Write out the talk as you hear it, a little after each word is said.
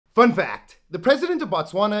Fun fact, the president of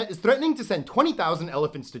Botswana is threatening to send 20,000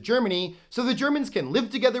 elephants to Germany so the Germans can live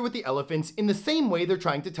together with the elephants in the same way they're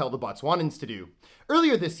trying to tell the Botswanans to do.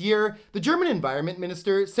 Earlier this year, the German environment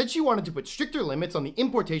minister said she wanted to put stricter limits on the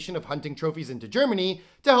importation of hunting trophies into Germany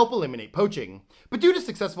to help eliminate poaching. But due to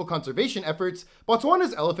successful conservation efforts,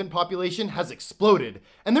 Botswana's elephant population has exploded,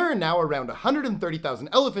 and there are now around 130,000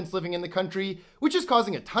 elephants living in the country, which is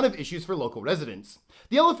causing a ton of issues for local residents.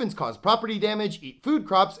 The elephants cause property damage, eat food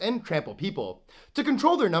crops, and trample people. To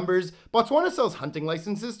control their numbers, Botswana sells hunting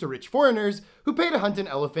licenses to rich foreigners who pay to hunt an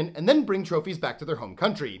elephant and then bring trophies back to their home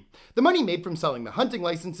country. The money made from selling the hunting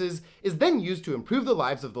licenses is then used to improve the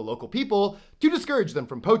lives of the local people to discourage them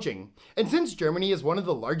from poaching. And since Germany is one of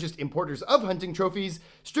the largest importers of hunting trophies,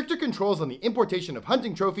 stricter controls on the importation of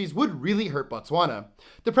hunting trophies would really hurt Botswana.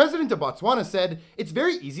 The president of Botswana said, "It's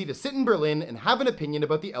very easy to sit in Berlin and have an opinion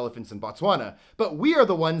about the elephants in Botswana, but we are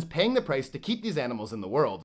the ones paying the price to keep these animals in the world."